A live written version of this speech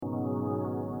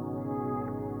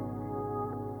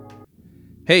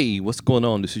Hey, what's going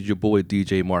on? This is your boy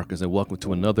DJ Marcus, and welcome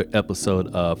to another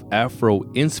episode of Afro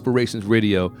Inspirations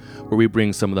Radio, where we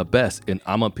bring some of the best in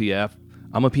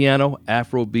Amapiano,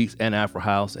 Afro beats, and Afro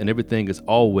house, and everything is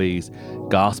always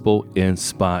gospel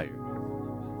inspired.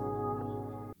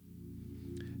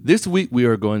 This week we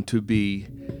are going to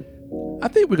I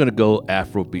think we're going to go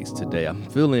Afro beats today. I'm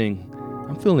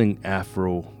feeling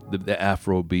Afro. The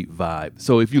Afro beat vibe.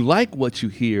 So if you like what you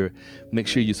hear, make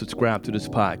sure you subscribe to this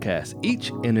podcast each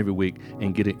and every week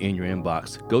and get it in your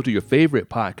inbox. Go to your favorite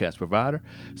podcast provider,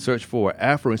 search for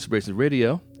Afro Inspirations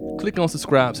Radio, click on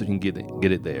subscribe so you can get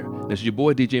it there. This is your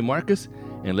boy DJ Marcus,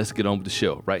 and let's get on with the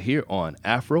show right here on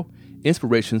Afro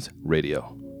Inspirations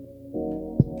Radio.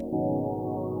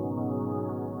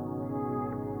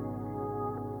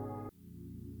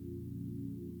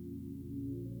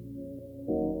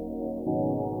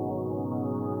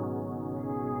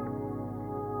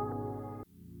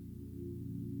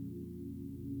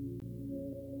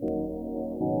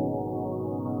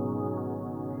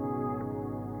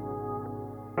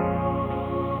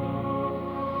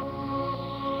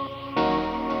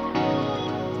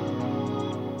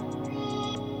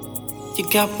 You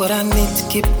got what I need to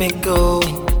keep me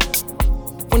going.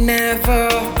 Whenever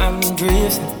I'm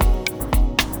drifting.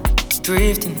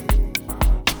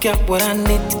 You got what I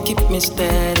need to keep me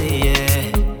steady,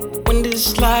 yeah. When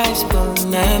this life's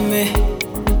pulling at me,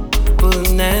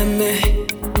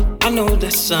 I know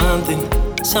there's something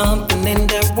in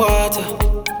that water.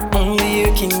 Only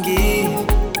you can give.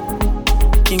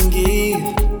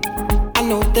 I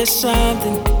know there's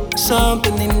something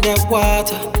in that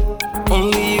water.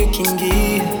 Only you can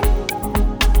give.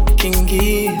 Give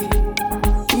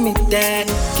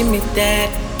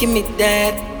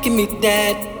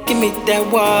me that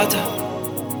water.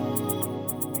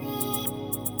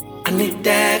 I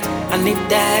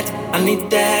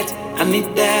need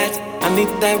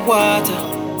that water.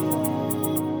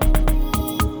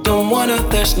 Don't wanna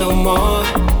thirst no more.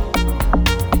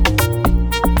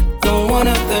 Don't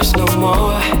wanna thirst no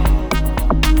more.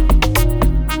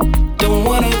 Don't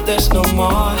wanna thirst no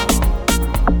more.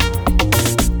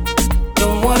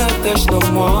 Don't wanna thirst no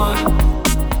more.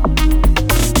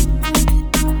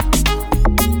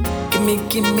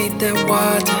 Give me that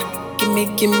water.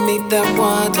 Give me that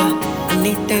water. I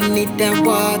need that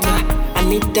water. I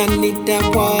need that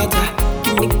water.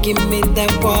 Give me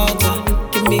that water.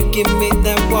 Give me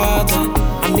that water.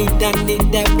 I need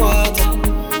that water.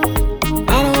 I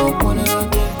don't wanna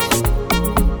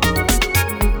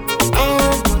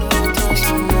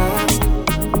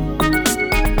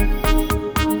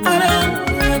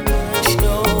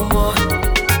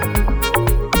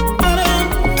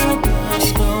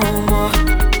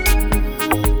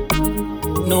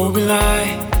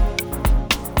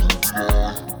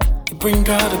bring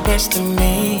out the best in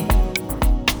me.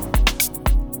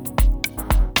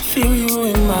 Feel you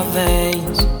in my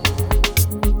veins.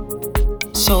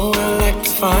 So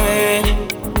electrifying.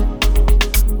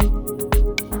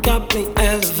 Got me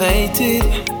elevated.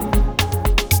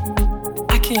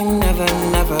 I can never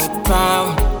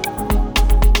drown.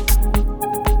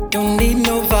 Don't need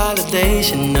no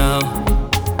validation, no.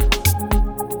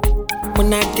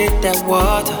 When I get that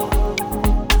water.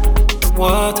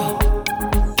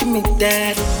 Give me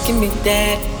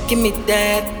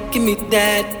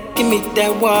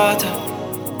that water.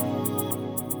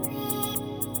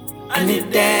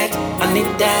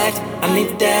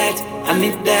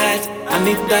 I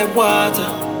need that water.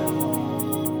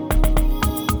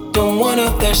 Don't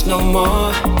wanna thirst no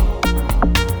more.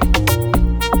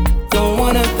 Don't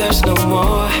wanna thirst no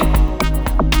more.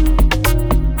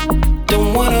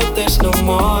 Don't wanna thirst no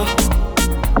more.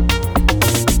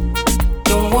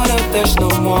 Don't wanna thirst no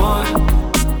more.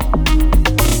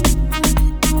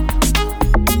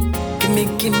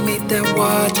 Give me that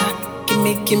water. Give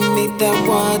me that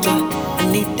water. I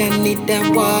need that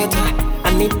water. I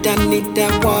need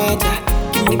that water.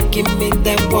 Give me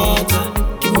that water.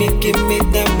 Give me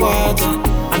that water.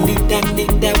 I need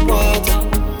that water.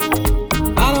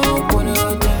 I don't wanna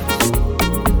dance.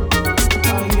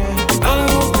 Oh yeah. I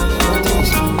don't wanna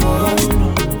dance no more. I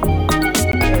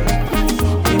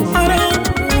don't wanna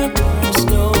dance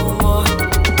no more.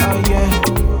 Oh yeah.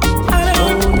 I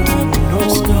don't wanna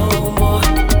dance no more.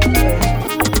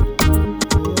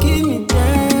 Give me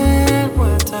that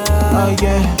water. Oh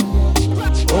yeah.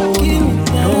 Give me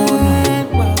that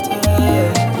water.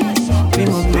 Be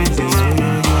my baby.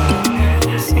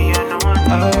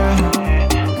 Oh yeah.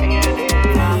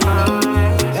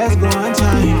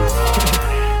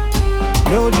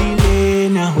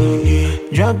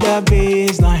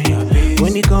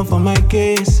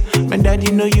 case. My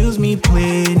daddy no use me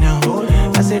play now.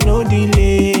 I said no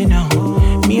delay now.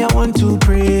 Me I want to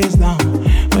praise now.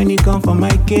 When he come for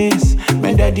my case,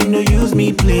 my daddy no use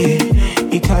me play.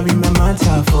 He carry my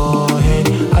matter for head.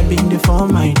 I been there for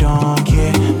my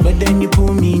donkey, but then you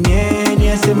pull me near.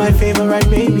 Yeah, say my favorite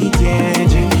baby, yeah.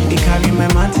 He carry my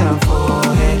matter for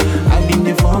head. I been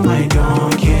there for my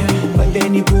donkey, but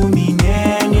then you pull me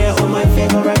near. Yeah, oh my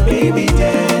favorite baby,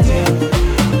 yeah.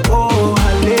 Oh,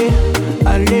 halle,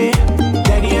 halle,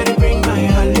 daddy had to bring my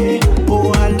halle.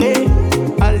 Oh, halle,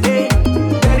 halle,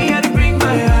 daddy had to bring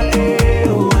my halle.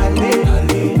 Oh, halle,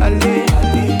 halle, halle,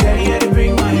 daddy had to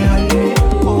bring my halle.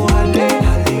 Oh, halle,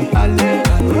 halle, halle,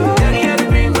 daddy had to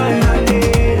bring my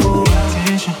halle. Oh,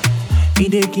 attention, he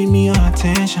did give me your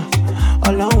attention.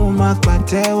 All I want my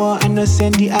patero, I know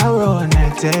send the arrow and I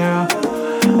terror.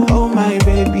 Oh my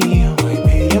baby,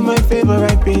 you're my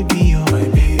favorite baby, oh.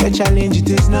 Your challenge it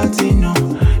is nothing, no.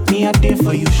 Me I did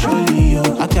for you, surely, yo.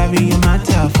 I carry your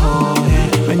matter for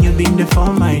yeah. When you been there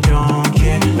for my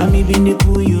donkey, now me been there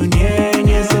pull you near.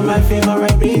 Yes, you're my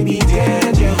favorite baby,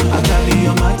 yeah, yeah. I carry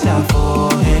your matter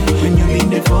for yeah. When you been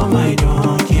there for my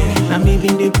donkey, now me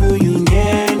been there pull you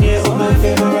near. Yeah, oh my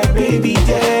favorite baby,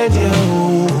 yeah, yeah.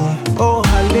 Oh, oh,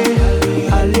 halle,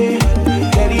 halle,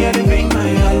 daddy had to bring my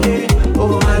halle.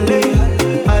 Oh, halle,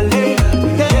 halle,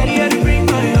 daddy had to bring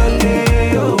my halle.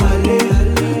 Oh, halle,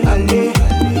 halle,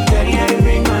 daddy had to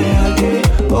bring my halle.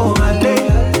 Oh, halle,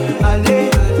 halle,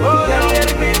 oh, daddy had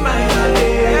to bring my halle.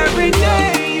 Every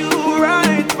day you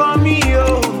ride for me,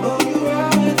 oh,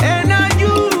 and now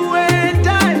you ain't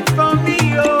die for me,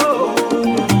 oh.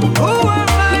 Who am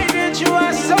I that you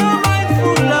are so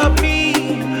mindful of me?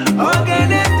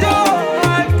 Organito,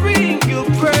 I bring you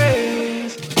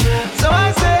praise. So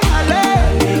I say, halle,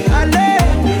 halle,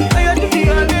 I got to be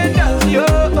a good dance, yo.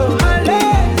 Halle,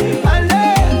 halle,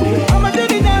 I'ma do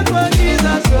the dance for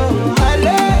Jesus, yo.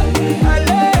 Halle,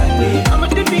 halle, I'ma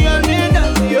do the good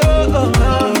dance, yo.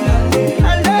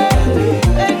 Halle,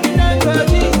 take the dance for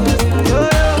Jesus, yo.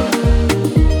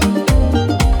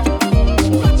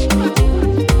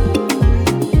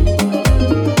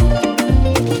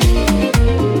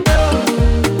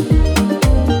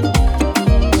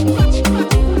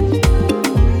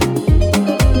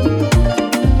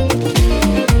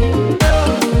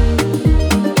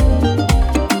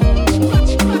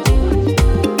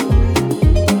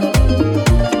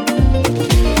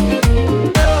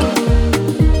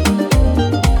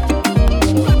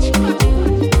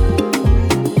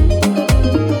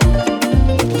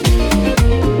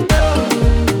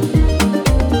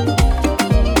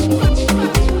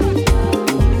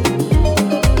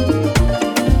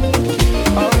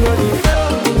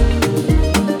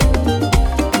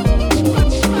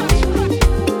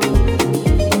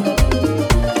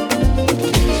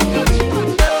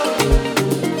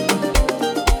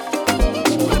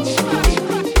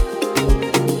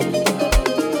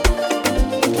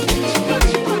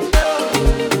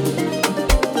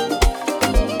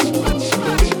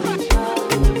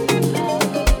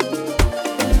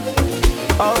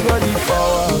 I got the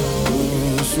power,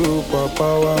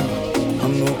 superpower.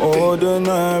 I'm no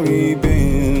ordinary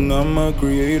being, I'm a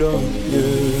creator,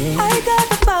 yeah. I got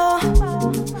the power,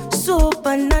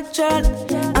 supernatural.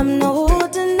 I'm no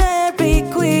ordinary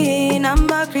queen, I'm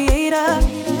a creator.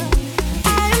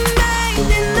 I am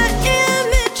made in the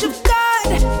image of God,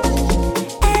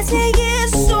 as He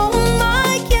is, so am I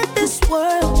in this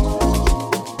world.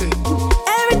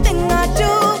 Everything I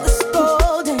do is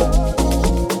golden.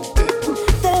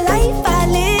 The life I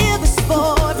live is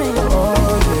foreign.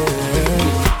 Oh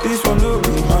yeah, this one will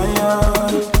be mine,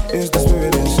 yeah. It's the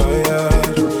spirit inside, yeah.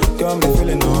 Got me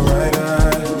feeling alright,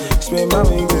 yeah. Spin my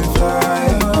wings and fly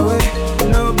away.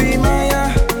 No be mine,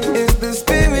 yeah.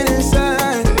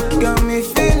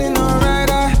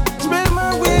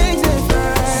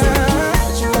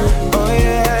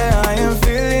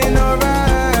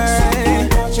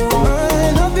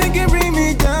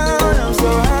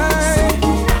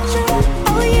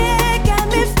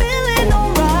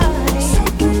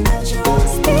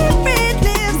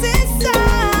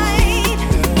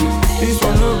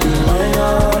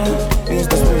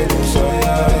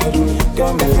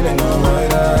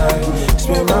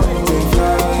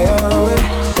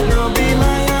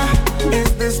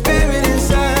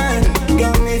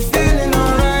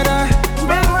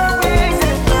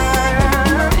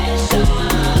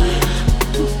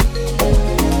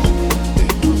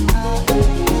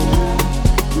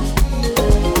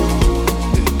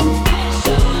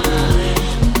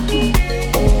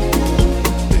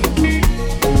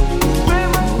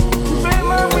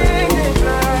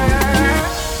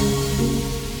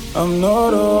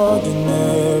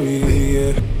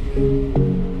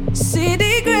 See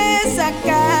the grace I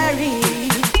carry.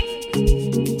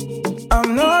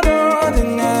 I'm not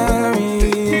ordinary.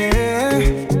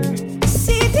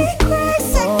 See the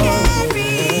grace I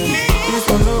carry. This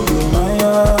one don't be my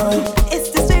eye. It's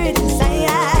the spirit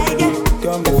inside.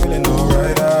 Got me feeling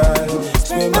alright.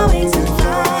 Spread my wings and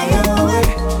fly away.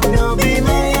 Don't be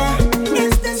my eye.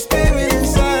 It's the spirit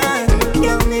inside.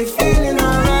 Got me feeling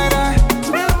alright.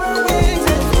 Spread my wings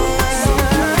and fly.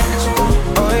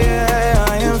 Oh yeah,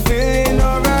 I am feeling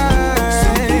alright.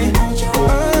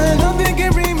 Nothing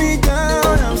can bring me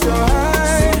down. I'm so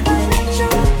high.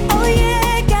 Oh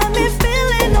yeah, got me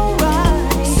feeling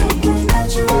alright.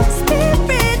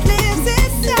 Spirit lives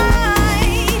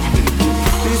inside.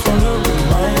 This one don't be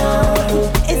my eye.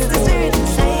 It's the spirit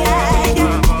inside.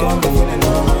 Got me feeling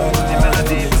alright.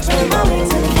 Spread my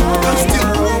wings and fly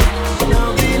away.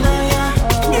 Don't be my eye.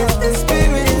 It's the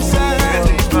spirit inside.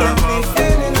 Got me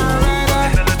feeling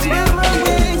alright. Spread my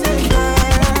wings and fly.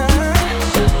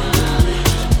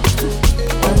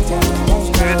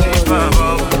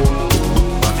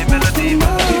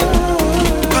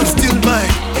 And still my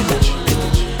energy.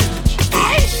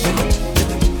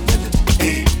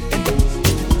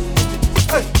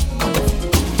 Hey,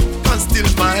 and still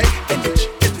my energy.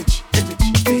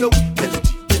 No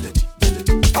melody.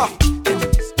 Ah,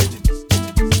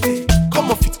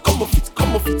 come off it.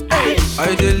 Hey.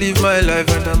 I dey live my life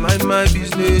and I mind my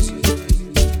business.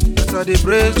 As I dey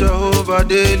praise Jehovah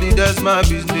daily, that's my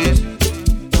business.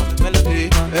 Melody,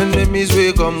 enemies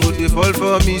will come, good they fall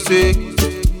for me sake.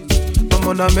 I'm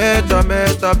on a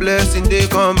meta blessing, they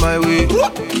come my way.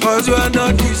 Cause you are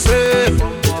not the same,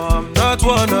 I'm not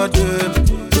one of them.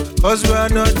 Cause you are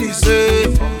not the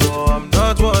same, I'm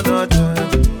not one of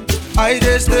them. I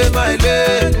dey stay my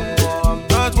lane, I'm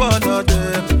not one of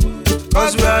them.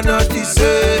 Cause we are not the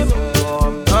same,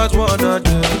 I'm not one of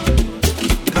them.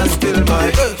 And still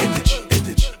my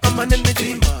energy. I'm an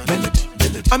energy man,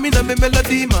 melody. I mean I'm a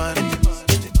melody man.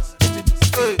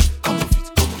 Hey. Come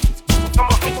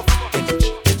off it.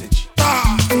 Energy.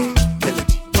 Ah,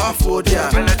 melody. For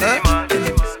there. Melody man.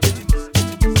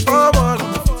 Come on.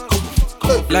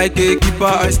 Like a keeper,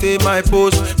 I stay my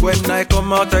post. When I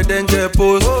come out, I then get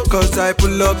post. Cause I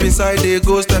pull up inside the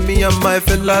ghost. And me and my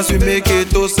fellas, we make a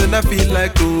toast. And I feel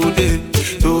like today.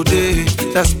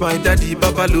 That's my daddy,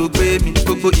 Baba look baby.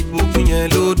 Gbogbo ìbùkún yẹn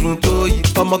ló dùn tó yìí.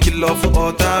 Ọmọ kìlọ̀ fún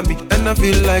ọ̀tá mi. And I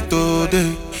feel like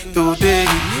today.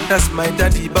 That's my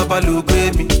daddy, Baba look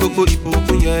baby. Gbogbo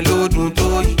ìbùkún yẹn ló dùn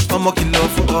tó yìí. Ọmọ kìlọ̀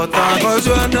fún ọ̀tá mi. Cause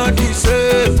you are not the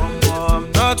same, I'm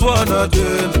not one of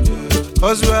them.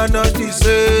 Cause we are not the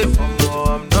same,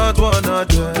 I'm not one of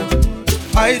them.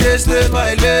 I dey stay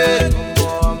my lane,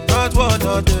 I'm not one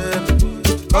of them.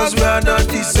 Cause we are not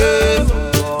the same,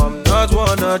 I'm not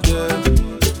one of them.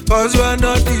 Cause we are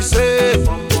not the same,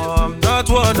 I'm not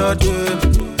one of them.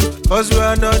 Cause we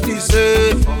are not the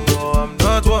same, I'm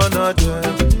not one of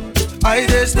them. I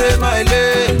dey stay my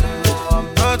lane, I'm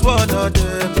not one of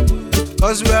them.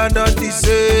 Cause we are not the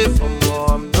same,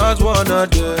 I'm not one of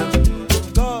them.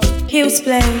 He was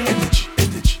playing.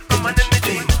 Energy. I'm an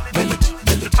energy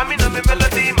melody. I mean I'm a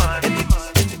melody man.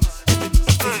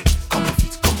 Hey.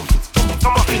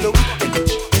 Come off it.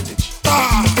 Energy.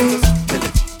 Ah, melody.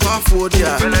 For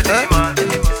there. Melody man.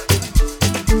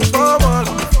 Come on.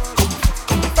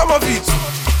 Come off it.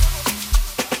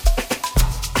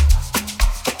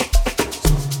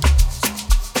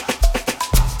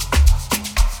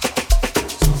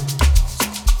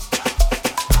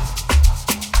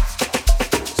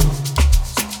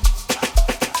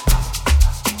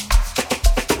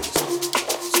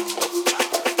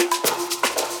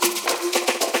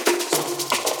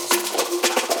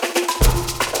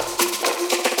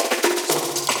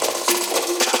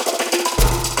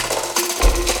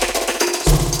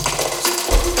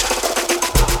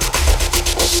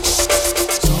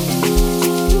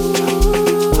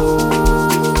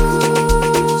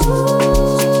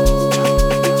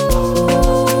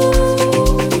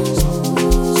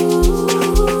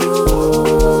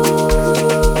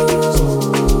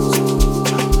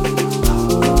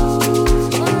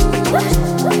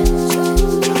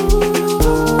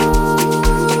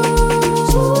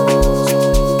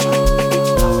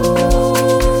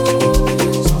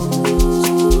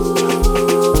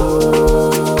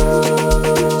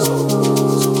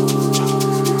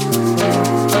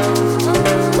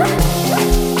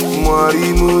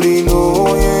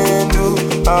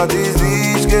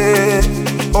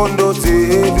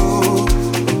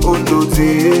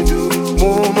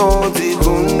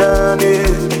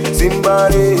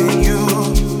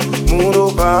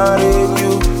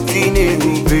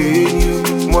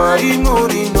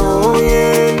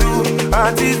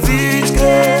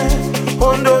 atizitye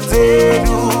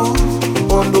ondozedu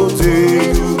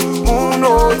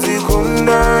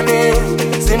munotikundane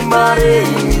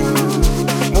simbarenyu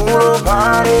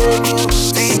muroparenyu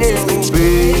tine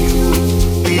upenyu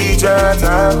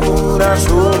ichatakura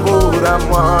shoko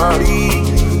raMwari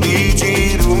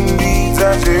ichirumbidza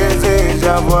zvese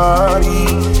zvaMwari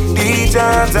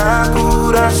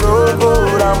ichatakura shoko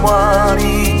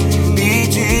raMwari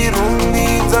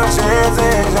ichirumbidza zvese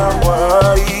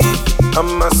zvaMwari.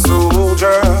 I'm a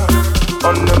soldier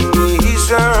on a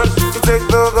mission to take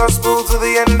the gospel to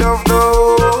the end of the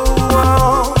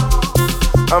world.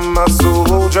 I'm a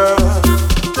soldier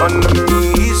on a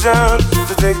mission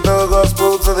to take the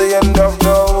gospel to the end of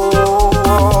the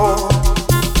world.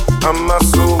 I'm a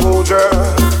soldier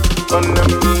on a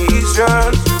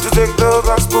mission to take the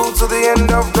gospel to the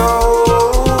end of the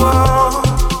world.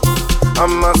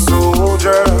 I'm a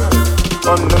soldier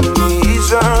on a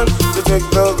mission to take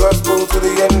the gospel to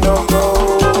the end of the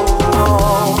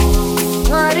world.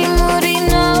 Mari muri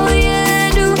no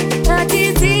yedu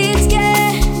atizitye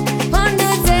Ondo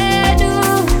zedu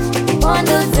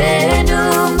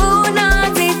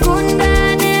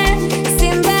munatikundane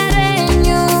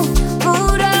simbarenyu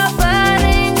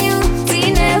muroparenyu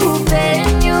tine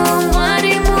upenyu.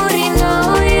 Mari muri no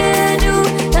yedu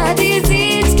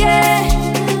atizitye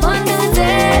Ondo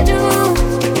zedu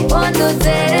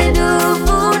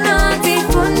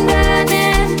munatikundane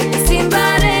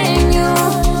simbarenyu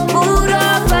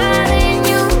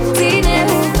muroparenyu tine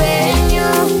upenyu.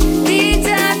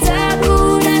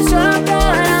 Lichatakura shoko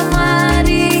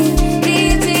raMwari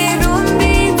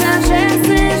lichirumbidza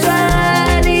zvese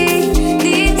zvaari.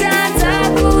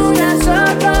 Lichatakura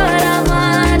shoko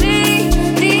raMwari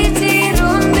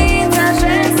lichirumbidza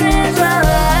zvese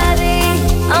zvaari.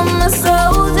 I'm a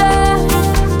soldier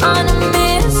on a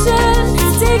mission,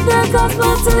 take the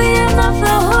gospel to the end of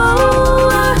the whole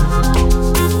world.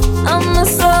 I'm a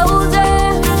soldier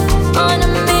on a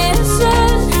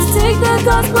mission, take the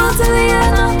gospel to the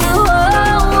end of the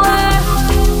whole world.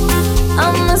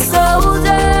 I'm a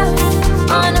soldier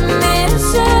on a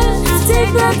mission,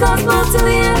 take the gospel to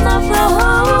the end of the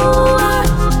whole world.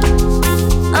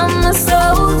 I'm a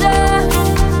soldier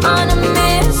on a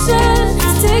mission,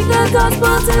 take the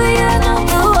gospel to the end of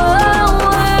the whole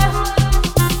world.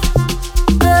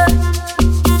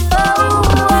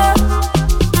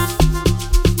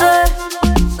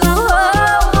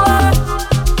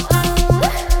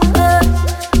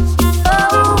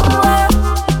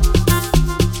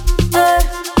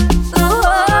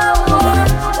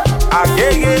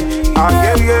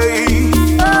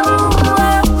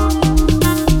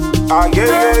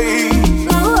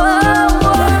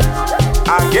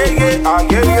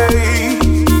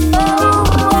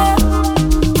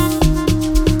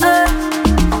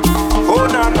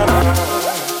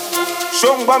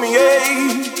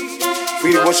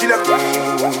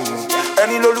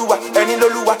 Any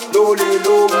loluwa, lole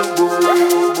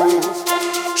lobo.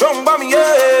 Shomba mi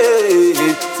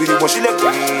fili mo shile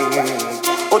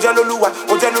oja loluwa,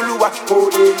 lole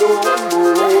lobo.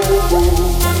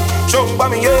 Shomba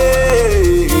mi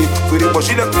fili mo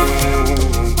shile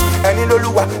any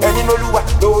loluwa,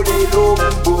 lole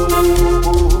lobo.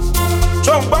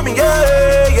 Shomba mi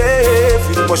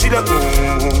fili mo shile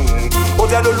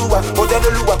oja loluwa, lole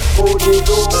lobo.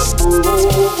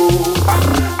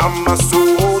 I'm a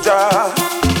soldier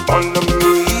on a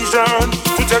mission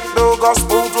to take the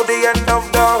gospel to the end of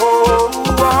the whole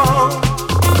world.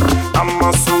 I'm a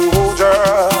soldier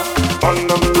on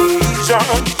a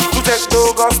mission to take the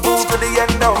gospel to the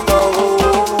end of the whole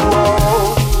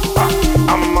world.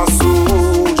 I'm a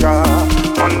soldier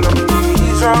on a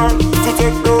mission to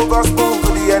take the gospel to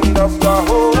the end of the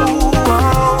whole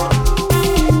world.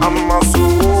 I'm a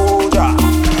soldier,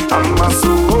 I'm a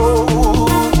soldier.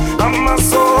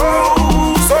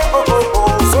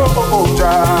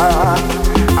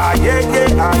 Ah yeah.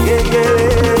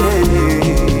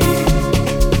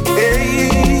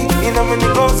 Hey, ina mani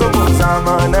koso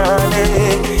muzamana ne.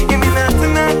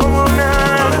 Iminatana komona.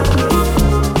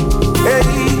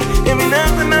 Hey,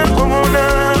 iminatana komona.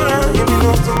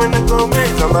 Iminatana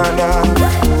komezamana.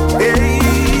 Hey,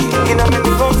 ina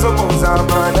mani koso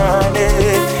muzamana ne.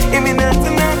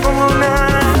 Iminatana komona.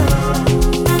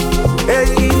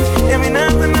 Hey,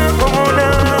 iminatana komona.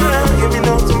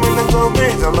 Iminatana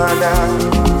komezamana.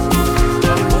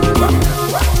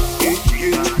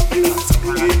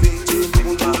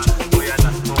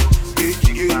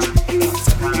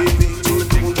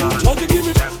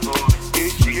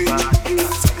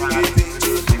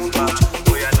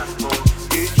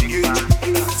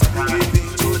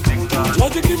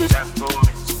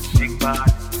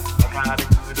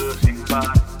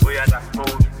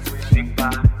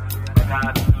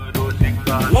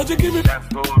 you give me dance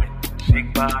for me?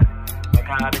 Shake body, like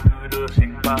how they do the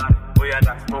shake body. Oh yeah,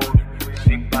 dance for me.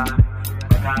 Shake body,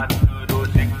 like how they do the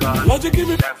shake body. Lord, you give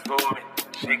me dance for me?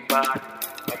 Shake body,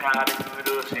 like how they do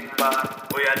the shake body.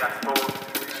 Oh yeah, dance for me.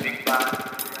 Shake body,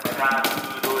 like how they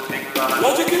do the shake body.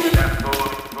 Lord, you give me dance for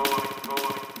me?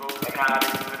 Like how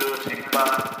they do the shake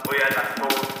body. Oh yeah, dance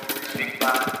for me. Shake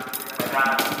body, like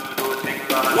how they do the shake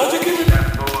body. Lord, you give me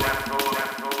dance for me?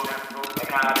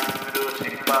 Like how they do the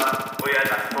shake body. Oh yeah,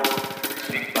 dance for me.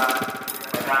 Shake body,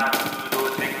 like how they do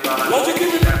the shake body. Lord, you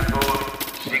give me dance for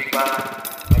me? Shake body,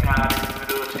 like how they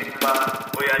do the shake body.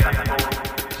 Oh yeah, dance for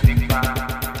me. Shake body,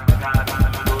 like how they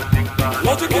do the shake body.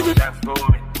 Lord, you give me dance for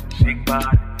me? Shake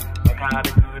body, like how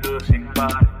they do the shake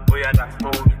body. Oh yeah, dance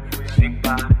for me. Shake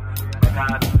body, like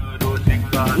how they do the shake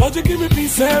body. Lord, you give me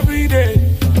peace every day.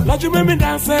 Lord, you make me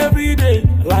dance every day,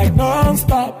 like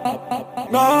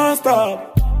non-stop,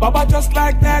 non-stop. Baba, just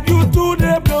like that, you do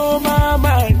they blow my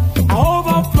mind. I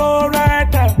overflow right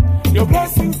now. Your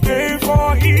blessings stay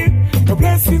for it. Your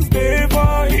blessings stay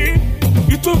for it.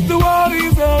 You took the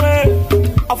worries away.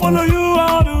 I follow you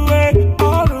all the way,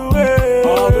 all the way,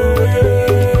 all the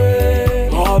way,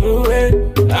 all the way.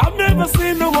 I've never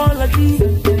seen no one like you.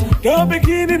 The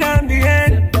beginning and the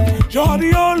end. You're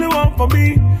the only one for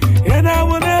me. And I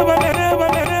will never, never,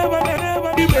 never,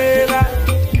 never be better.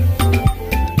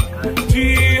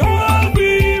 Jehovah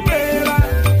be better.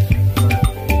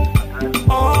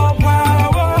 All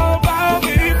power bow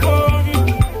before you.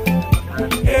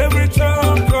 Every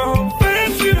tongue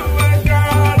confess you my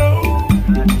God. Oh,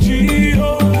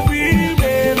 Jehovah be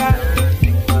better.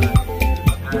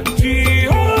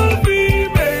 Jehovah be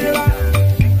better.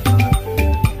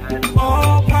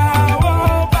 All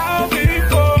power bow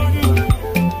before you.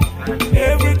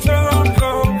 Every tongue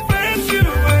confess you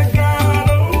my God.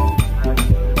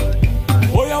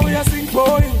 Oh yeah, sing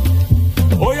for him.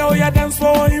 Oh yeah, dance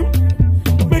for him.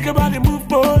 Make your body move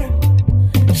for him.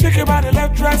 Shake your body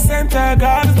left, right, center.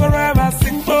 God is forever.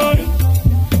 Sing for him.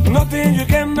 Nothing you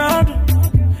cannot do.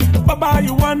 Baba,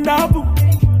 you wonderful.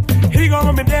 He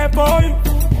gonna be there for you.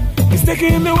 He's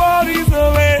taking the worries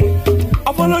away. I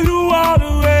follow you all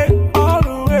the way, all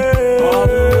the way, all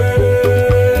the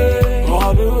way,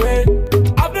 all the way.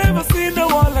 I've never seen no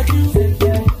one like you.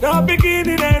 The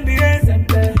beginning and the end.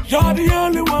 You're the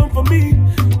only one for me.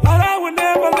 But I will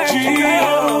never let you go.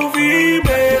 Jehovah be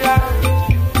better.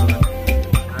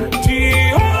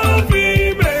 Jehovah be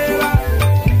better.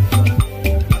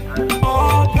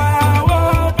 All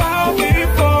power bow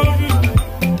before you.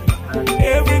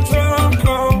 Every tongue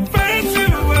confess you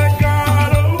my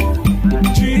God. Oh,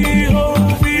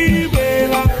 Jehovah be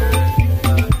better.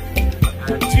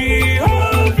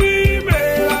 Jehovah be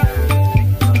better.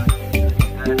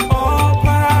 All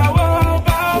power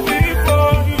bow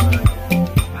before you.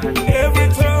 Every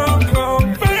tongue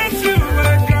confess you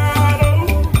my God. Oh,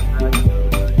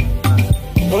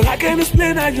 well, I can't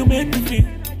explain how you make me feel.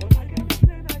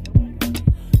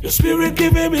 Your spirit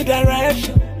giving me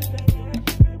direction.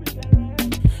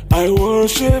 I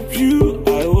worship you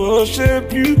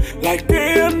like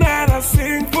day and night. I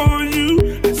sing for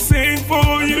you, I sing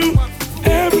for you.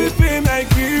 Everything I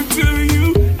give to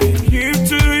you, I give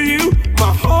to you.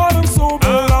 My heart and soul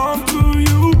belong to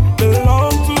you,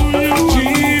 belong to you.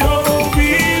 Jehovah be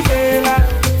better.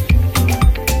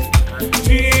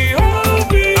 Jehovah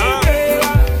be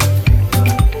better.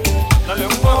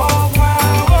 All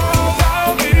power bow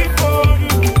before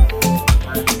you.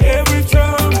 Every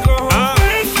tongue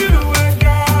confess you my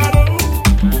God. Oh,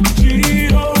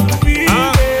 Jehovah be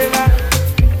better.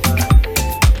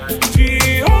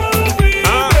 Jehovah be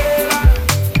better.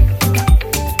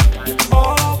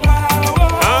 All power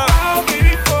bow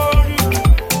before you.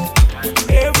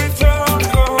 Every tongue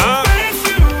confess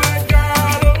you my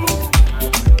God.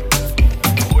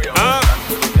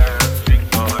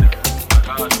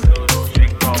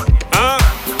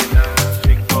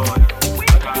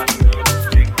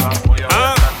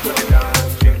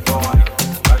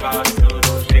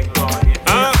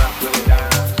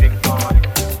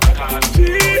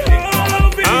 Jehovah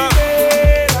be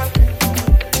better.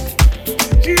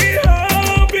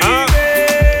 Jehovah be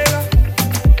better.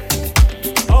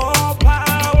 All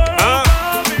power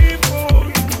bow before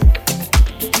you.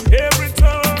 Every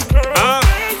tongue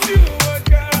confess you my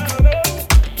God.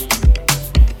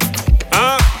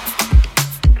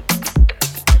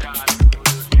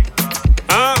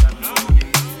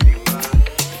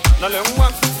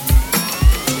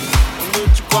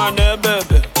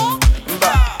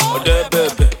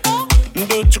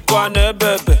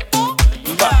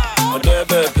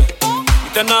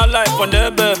 Eternal life on the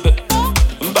baby,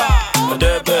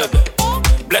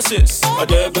 blessings on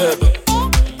the baby.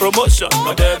 Promotion,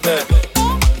 ode baby.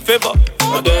 Favor,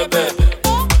 ode baby.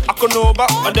 Akonoba,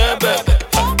 ode baby.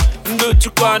 Ndo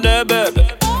chukwa ode baby.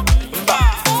 Mba,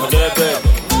 ode baby.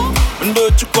 Ndo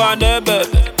chukwa ode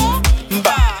baby.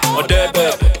 Mba, ode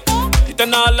baby.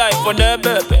 Eternal life, ode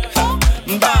baby.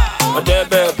 Mba, ode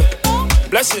baby.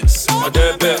 Blessings,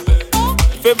 ode baby.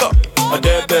 Favor,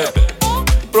 ode baby.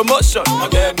 Promotion,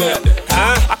 ode baby.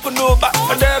 Akonoba,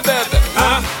 ode baby.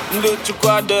 Ndo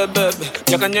chukwa ode baby.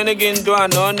 Yakanyene gindu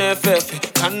anone fefe.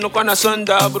 Kanu kwa na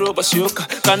sonda bro basioka.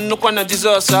 Kanu kwa na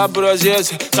Jesus abro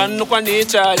zeze. Kanu kwa ni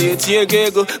Italy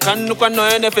etiegego. Kanu kwa no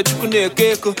enefe chukune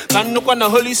keko. Kanu kwa na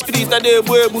Holy Spirit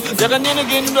adebu ebu. Yakanyene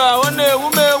gindu aone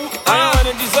umewu. I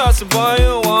want Jesus boy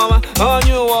you wama. On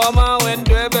you wama when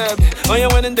de baby. On you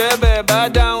when de baby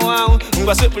bad down wow.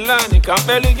 Ngwa sepulani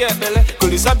kampeli gebele.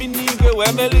 Kulisabi nigwe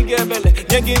we meli gebele.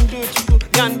 Nyegindu chuku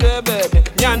nyande baby.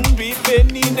 Nyandu ife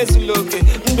ni nesiloke.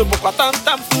 Ndo bokwa tam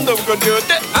tam ndo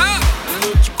bkodiote. Ndo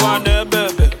chukwa ne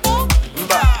bebe.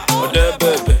 Mba ode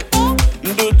bebe.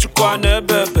 Ndo chukwa ne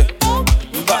bebe.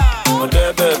 Mba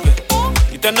ode bebe.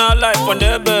 Eternal life on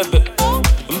the bebe.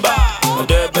 Mba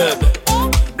ode bebe.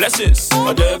 Blessings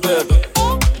ode bebe.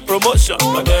 Promotion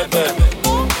ode bebe.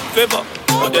 Favor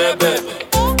ode bebe.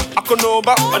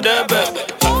 Akonoba ode bebe.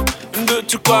 Ndo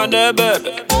chukwa ne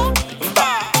bebe. Mba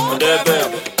ode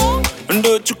bebe.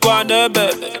 Ndo chukwa ne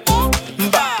bebe.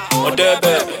 Mba ode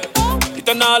bebe.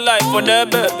 Eternal life on the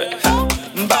baby.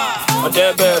 Mba on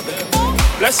the baby.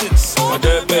 Blessings on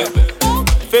the baby.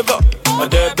 Favor on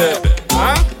the baby.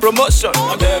 Promotion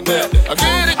on the baby.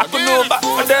 I could know back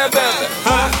on the baby.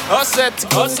 All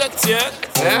set, yeah.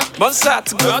 Monsat,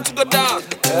 to go down.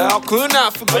 I couldn't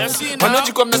have forgotten. Why don't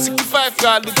you come to 65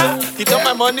 card? He took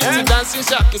my money to dancing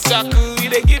shaku.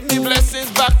 They give me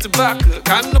blessings back to back.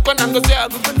 Can't look on and go say I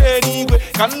go for the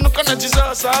can't look on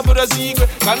Jesus, I put a secret.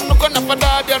 Can't look on the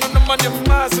father, on the money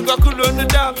mass. I got cool on the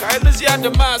down. I lose you the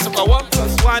mass. 1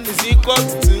 + 1 is equal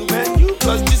to 2. Man, you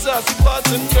plus Jesus equal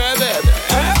to 3, baby.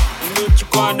 Ndo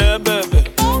chukwa ne bebe.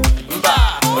 Mba,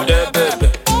 ode bebe.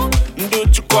 Ndo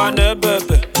chukwa ne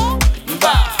bebe.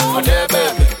 Mba, ode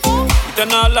bebe.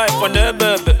 Eternal life on the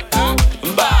baby.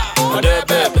 Mba, ode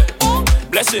bebe.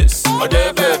 Blessings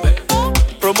ode bebe.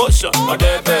 Promotion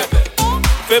ode bebe.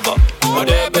 Favor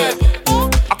ode bebe.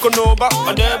 Akonoba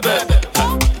ode bebe.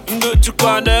 Ndo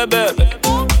chukwa ne bebe.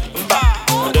 Mba,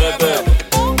 ode bebe.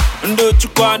 Ndo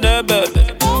chukwa ne bebe.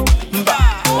 Mba,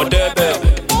 ode bebe.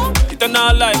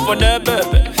 Eternal life on the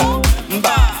baby.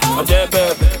 Mba ode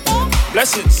bebe.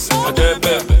 Blessings ode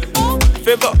bebe.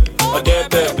 Favor ode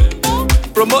bebe.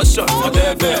 Promotion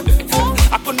ode bebe.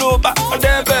 Akonoba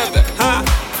ode bebe.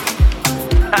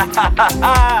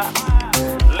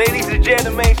 Ladies and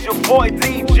gentlemen, it's your boy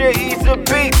DJ Easy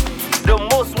Beat, the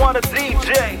most wanted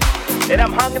DJ. And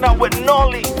I'm hanging out with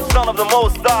Nolly, son of the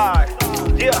Most High.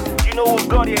 Yeah, you know who's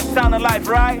got the eternal life,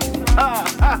 right?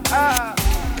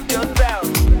 Your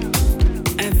sound.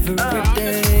 Every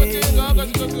day,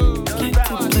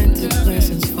 plenty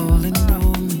blessings falling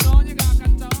on me.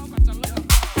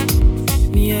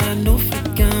 Me, I no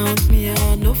fit count,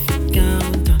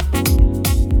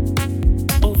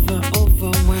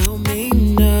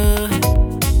 Overwhelming now.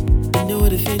 I know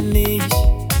the finish.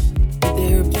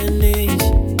 There are plenties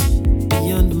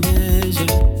beyond the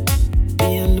measure.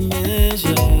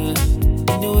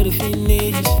 I know the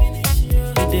finish.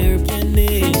 There are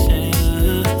plenties.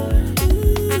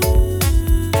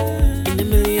 In a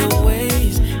million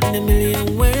ways.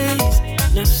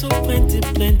 Not so plenty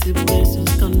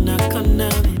blessings. Come now,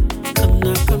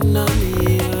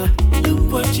 me.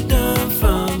 Look what you done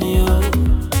for me, yo.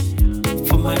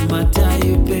 For my matter,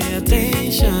 you pay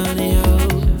attention, yo.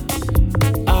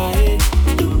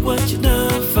 Look what you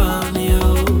done for me, yo.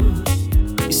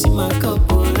 You see my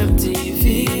cup all empty, you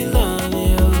feel on,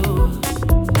 yo.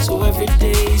 So every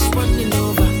day is running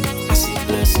over. I see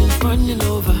blessings running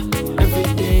over. Every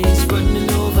day is running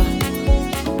over.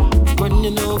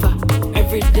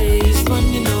 Every day is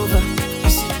running over. I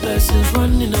see blessings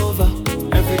running over.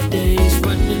 Every day is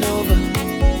running over.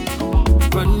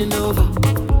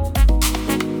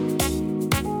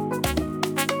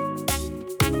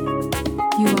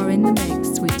 You are in the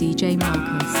mix with DJ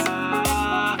Marcus.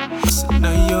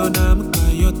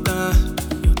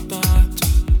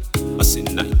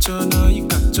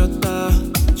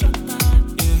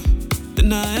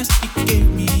 Then I asked, he gave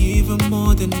me even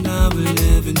more than I will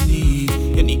ever need.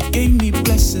 And he gave me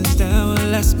blessings that will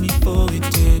last me for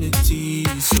eternity.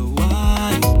 So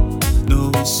I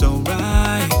know it's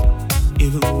alright.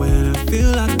 Even when I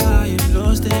feel like I am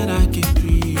lost and I can't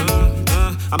breathe.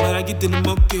 I'm gonna get in the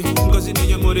monkey, cause Waiting in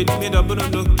your mode, made up, but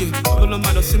I'm not gay. All of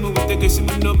my dossier, we take a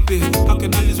simmer no pay. How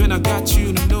can I lose when I got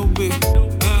you? No way.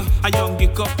 I young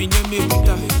get up in your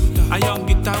mirror. I young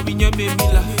get out in your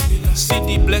mirror. See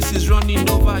the blessings running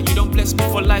over. You don't bless me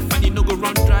for life and you no go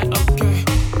run dry. Okay.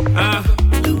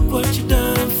 Look what you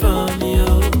done for me,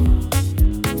 yo.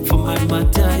 For my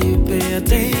matter, you pay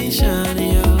attention,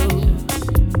 yo.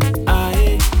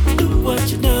 Look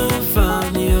what you done for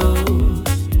me, yo.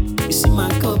 You see my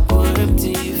cup all empty,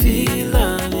 you feel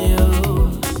on,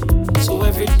 yo. So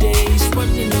every day is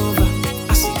running over.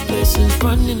 I see blessings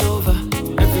running over.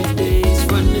 Every day is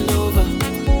running over.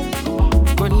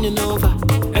 Running over.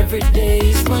 Every day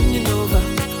is running over.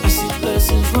 I see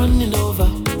blessings running over.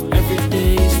 Every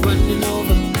day is running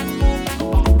over.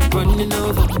 Running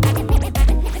over.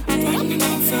 Running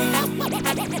over. Running over.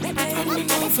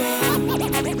 Running over.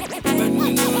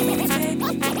 Running over.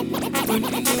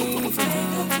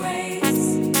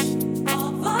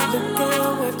 Look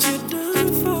at what you done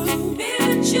for me. Be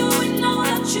with you and know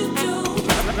what you do.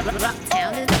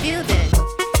 Rocktown in the building.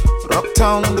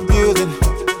 Rocktown in the building.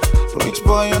 Rich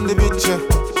boy on the beach.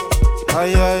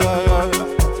 Ay, ay, ay, ay.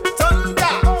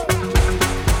 Thunder.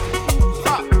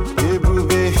 Ha. Hey,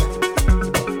 booby.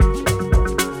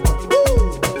 Woo.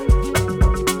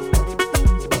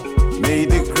 May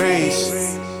the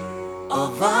grace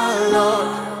of our Lord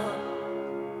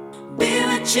be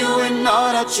with you in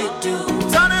all that you do.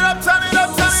 Turn it up, turn it up,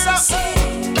 turn it up.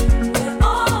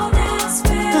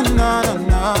 Na, na, na,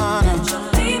 na.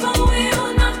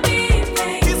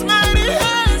 His mighty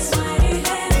hands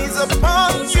is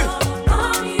upon you,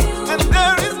 and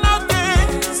there is nothing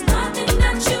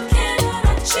that you cannot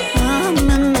achieve.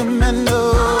 Amen, amen, oh.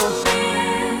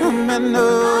 Amen, oh.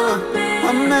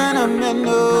 Amen, amen,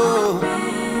 oh.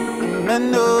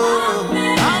 Amen, oh.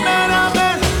 Amen,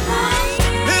 amen.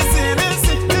 Listen,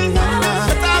 listen, listen.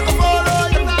 Let I go follow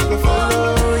you, let I go follow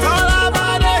you. All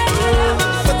about it.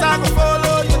 Let I go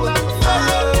follow you, let I go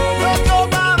follow you. Let go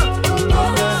banner.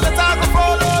 Let I go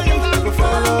follow you, let I go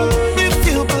follow you. If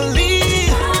you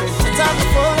believe, let I go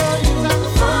follow you, let I go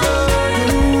follow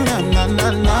you. Na na na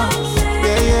na.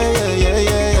 Yeah yeah yeah yeah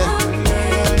yeah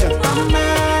yeah.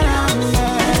 Amen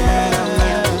amen.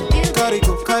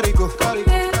 Carico carico.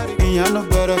 Ya no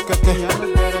better cut it.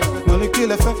 Money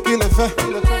kill a fa.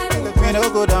 Me no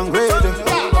go downgrade.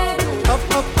 Up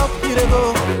up you dey go.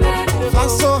 Fly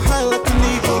so high like an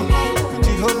eagle.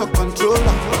 Jehovah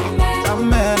controller.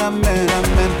 Amen amen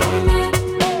amen.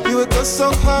 You will go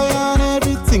so high and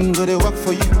everything go to work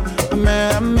for you.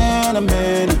 Amen amen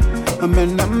amen.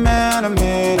 Amen amen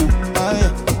amen.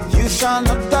 You shall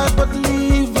not die but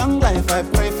live long life. I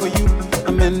pray for you.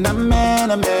 Amen amen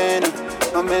amen.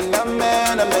 Amen,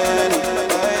 amen, amen.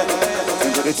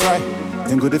 You go to try,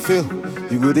 then go to fail.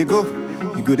 You go to go,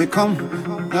 you go to come.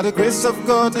 Now the grace of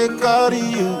God, they carry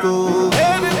you go.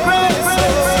 Every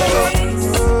praise.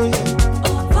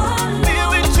 Be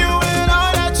with you in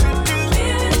all that you do.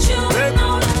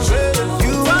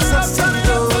 You are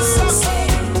successful.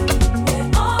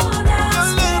 Your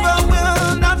labor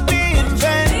will not be in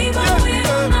vain.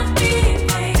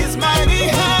 His mighty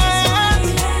hand.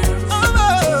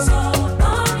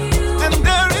 And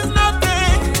there is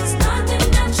nothing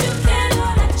that you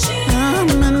cannot achieve.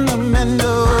 Amen, amen, oh.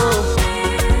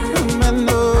 Amen,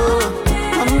 oh.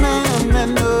 Amen,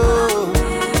 amen, oh.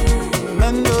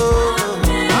 Amen, oh.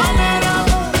 Amen,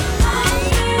 oh.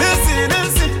 Listen,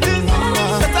 listen, listen.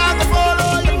 Let I go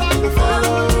follow you, let I go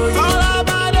follow you. All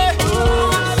about it.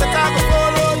 Let I go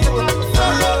follow you, let I go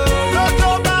follow you. Let go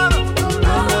banner.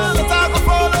 Let I go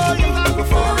follow you, let I go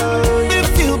follow you.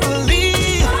 If you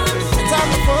believe, let I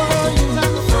go follow you, let I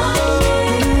go follow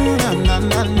you. Na na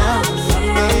na na.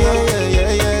 Yeah yeah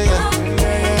yeah yeah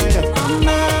yeah.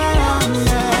 Amen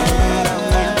amen.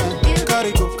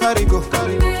 Carico carico.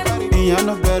 Ya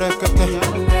no better cut it.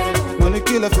 Money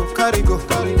kill if you carico.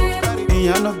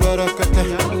 Ya no better cut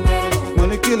it.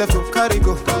 Money kill if you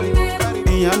carico.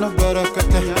 Ya no better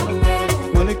cut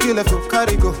it. Money kill if you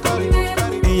carico.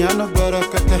 Ya no better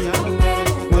cut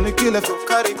it. Money kill if you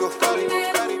carico.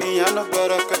 Ya no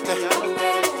better cut it.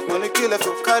 Money kill if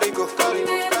you carico.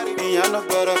 Ya no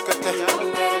better cut it.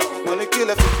 Money kill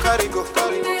if you carico.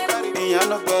 Ya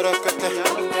no better cut it.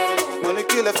 Money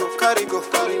kill if you carico.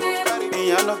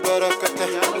 Ya no better cut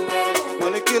it.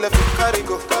 Money kill if you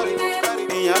carico.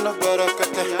 Ya no better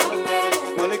cut it.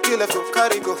 Money kill if you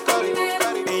carico.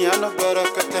 Ya no better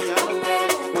cut it.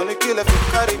 Money kill if you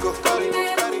carico.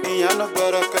 Ya no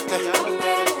better cut it.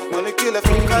 Money kill if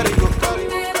you carico.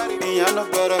 Ya no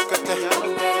better cut it.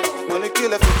 Money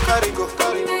kill if you carico.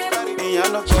 Ya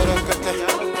no better cut it.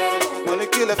 Money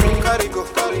kill if you carico.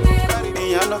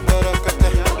 Ya no better cut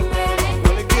it.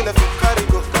 Money kill if you carico.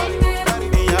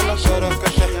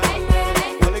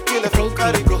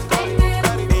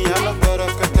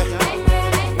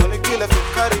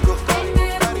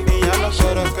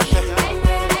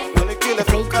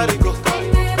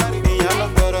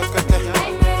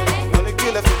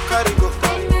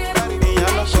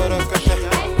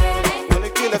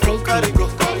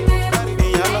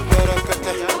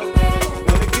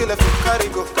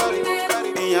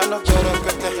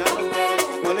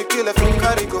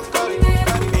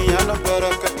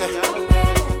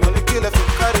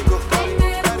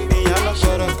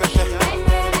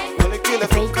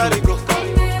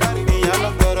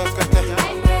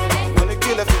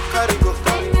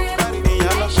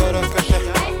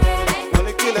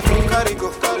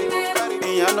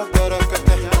 no better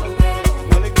kete.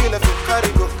 Money kill if you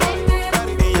carry go.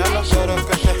 Me I no better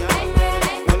kete.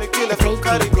 Money kill if you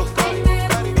carry go.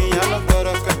 Me I no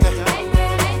better kete.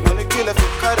 Money kill if you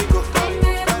carry go.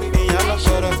 Me I no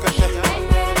better kete.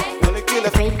 Money kill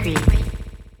if you carry go.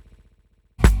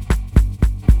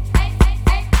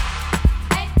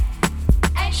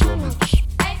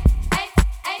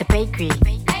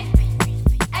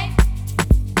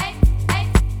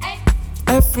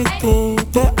 Everything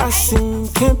that I seen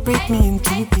can't break me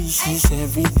into pieces.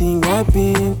 Everything I've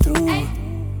been through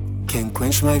can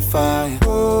quench my fire.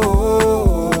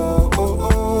 Oh, oh, oh,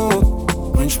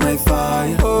 oh. Quench my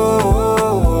fire.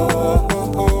 Oh,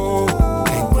 oh, oh.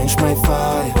 Can quench my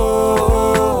fire. Oh,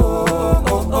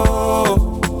 oh, oh.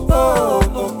 Oh,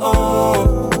 oh,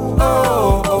 oh.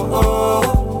 Oh, oh,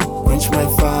 oh. Quench my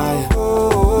fire. Oh,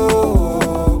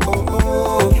 oh,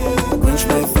 oh. Quench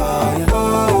my fire.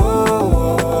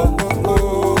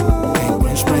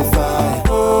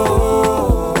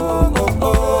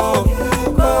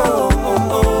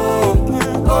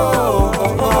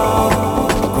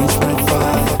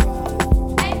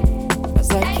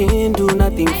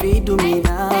 Do me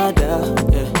nada,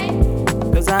 yeah.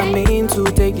 Cause I mean to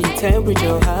take the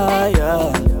temperature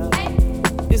higher.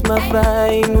 It's my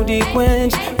fire, no the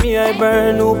quench. Me I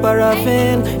burn no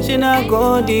paraffin. She not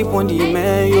go deep on the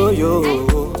man, yo yo.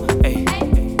 Hey,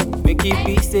 make it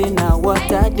be say now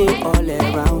what I day all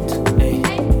around. Hey,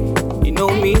 you know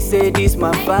me say this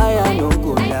my fire, no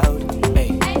go loud.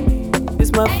 Hey,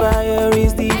 this my fire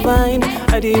is divine.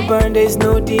 I dey burn, there's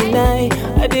no deny.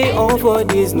 I dey on for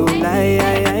this, no lie.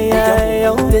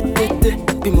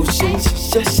 Emotion,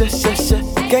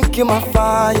 can't kill my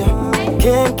fire.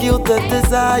 Can't kill the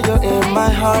desire in my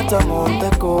heart. I'm on the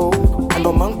go. And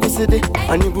no man can see it.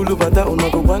 And you bulu bada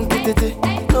unago one get it.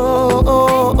 No,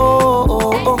 oh, oh,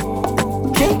 oh,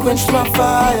 oh. Can't quench my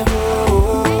fire. Oh,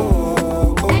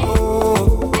 oh,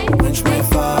 oh, oh. Quench my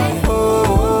fire. Oh,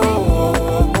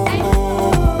 oh,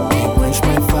 oh. Can't quench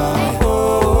my fire.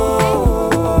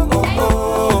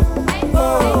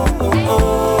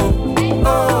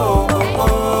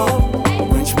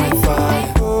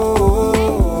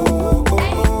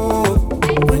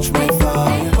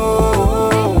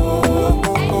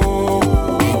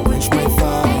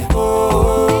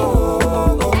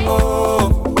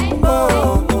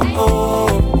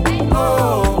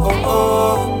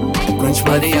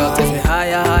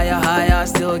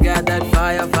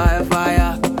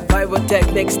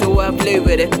 Techniques to I play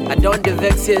with it. I don't the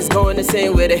vex, it's going the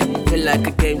same with it. Feel like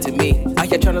a game to me. I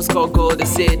here trying to score goal to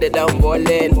say that I'm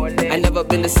balling. I never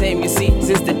been the same, you see,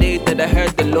 since the day that I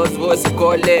heard the Lord's voice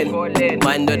calling.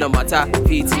 Mind on the matter,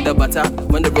 feet in the butter.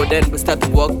 When the road end, we start to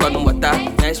walk on water.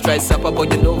 Nice try supper,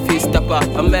 but you know feast stopper.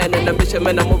 A man and a bishop,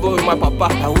 man, I'm over with my papa.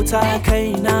 Auta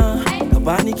kaina,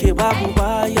 kabani ke babu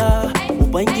baya.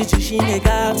 Ubangiji shine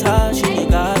gata, shine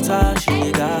gata,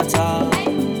 shine gata.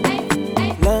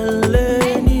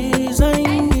 Lalle ni zan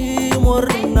yi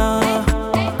murna,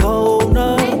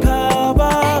 kaunar ka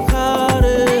ba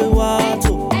karewa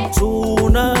to,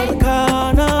 sunar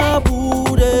ka na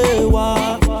budewa.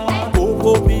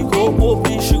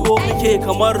 Kofofi shigo muke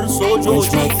kamar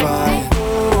sojoji.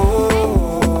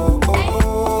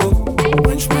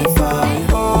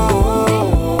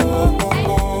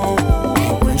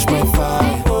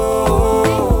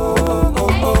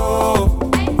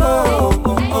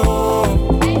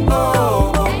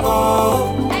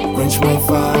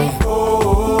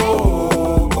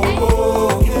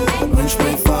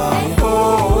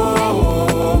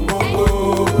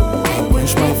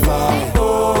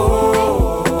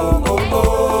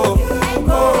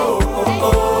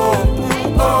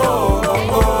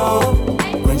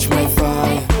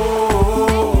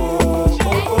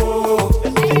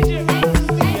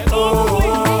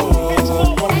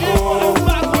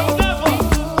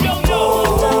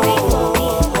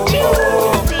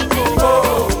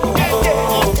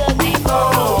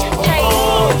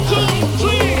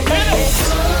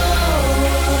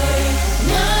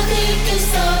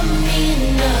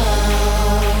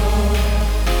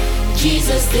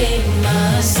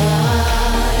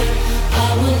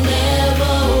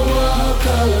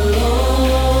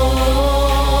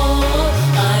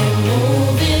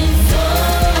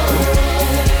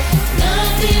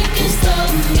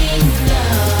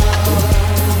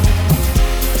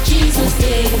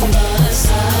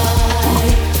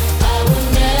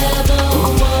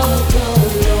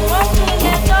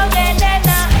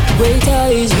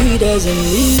 doesn't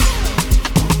leave,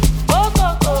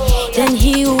 then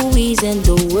he who is in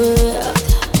the world.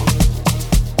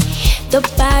 The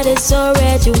battle's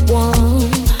already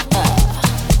won.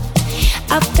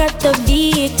 I've got the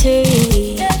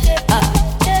victory.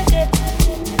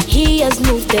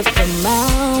 lifted the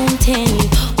mountain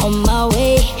on my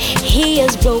way. He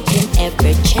has broken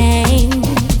every chain.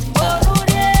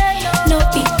 No,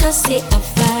 because say I'm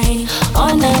fine.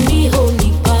 Honor me,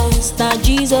 holy past. Now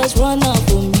Jesus run up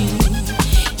for me.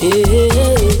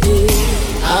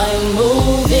 I'm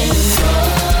moving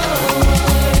forward.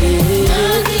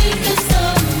 Nothing can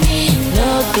stop me.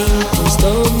 Nothing can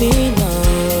stop me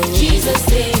now. Jesus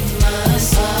take my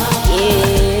side.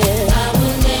 Yeah. I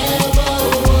will never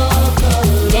walk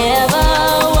alone. Never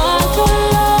walk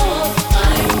alone.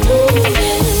 I'm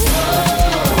moving forward.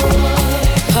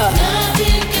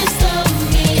 Nothing can stop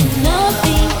me.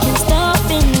 Nothing can stop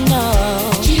me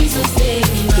now. Jesus take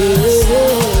my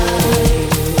side.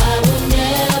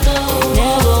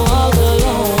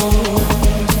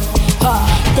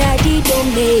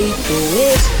 Make a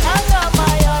way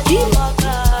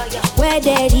where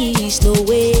there is no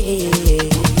way.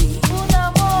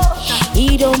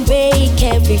 He don't break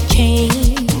every chain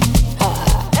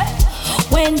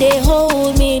when they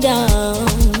hold me down.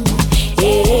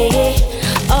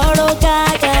 Oro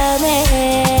gaga me,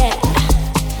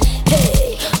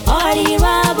 ori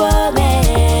rabo me.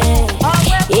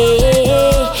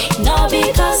 Not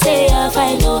because they are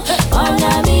fine, no.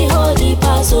 Honor me, holy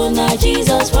person, now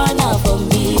Jesus run out for me.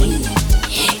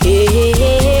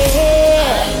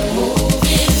 I'm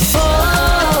moving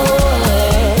forward.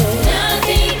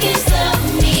 Nothing can stop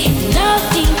me.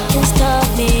 Nothing can stop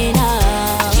me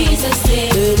now. Jesus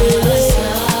take my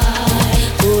side.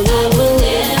 I will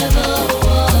never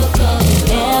walk alone.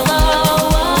 Never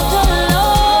walk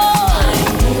alone. I'm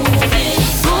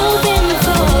moving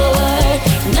forward.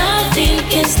 Nothing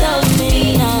can stop me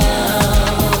now.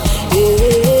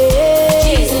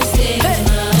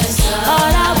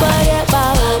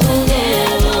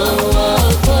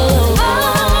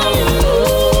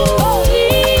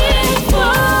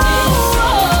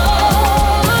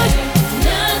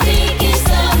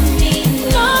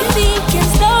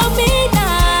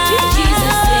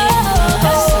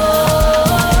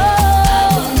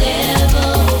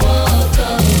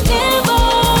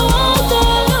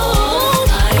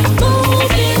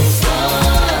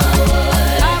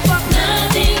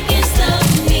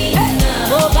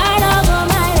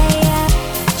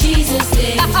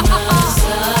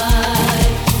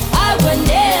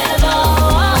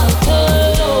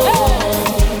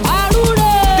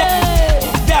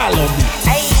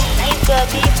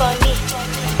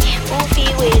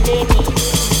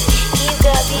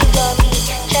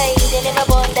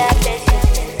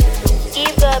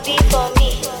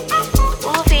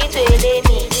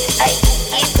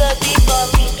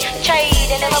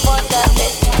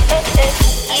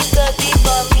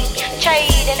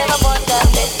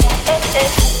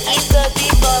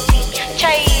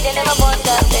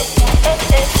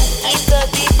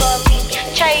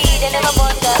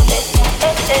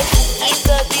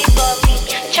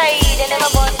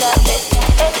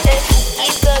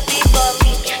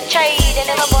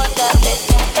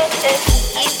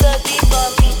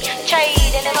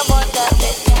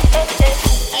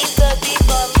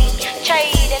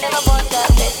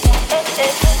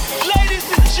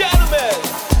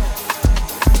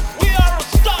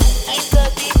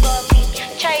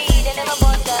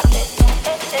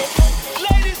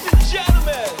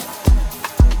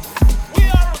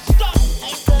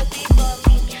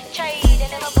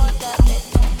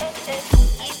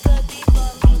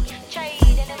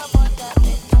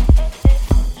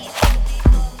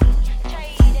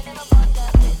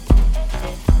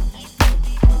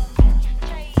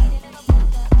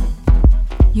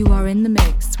 You are in the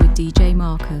mix with DJ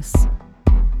Marcus.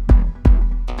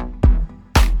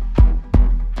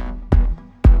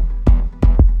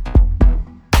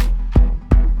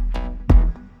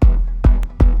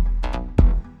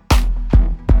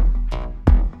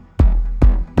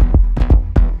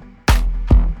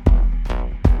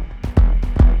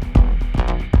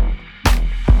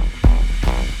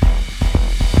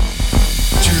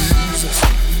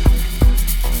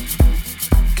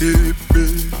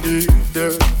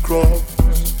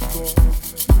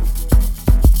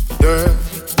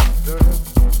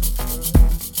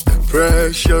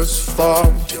 Precious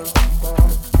fountain,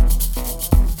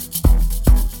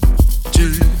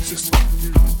 Jesus,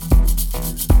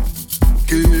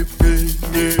 keep me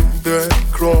near the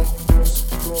cross.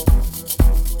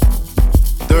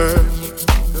 There's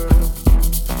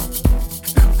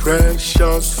a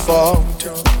precious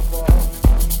fountain,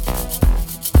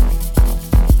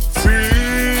 free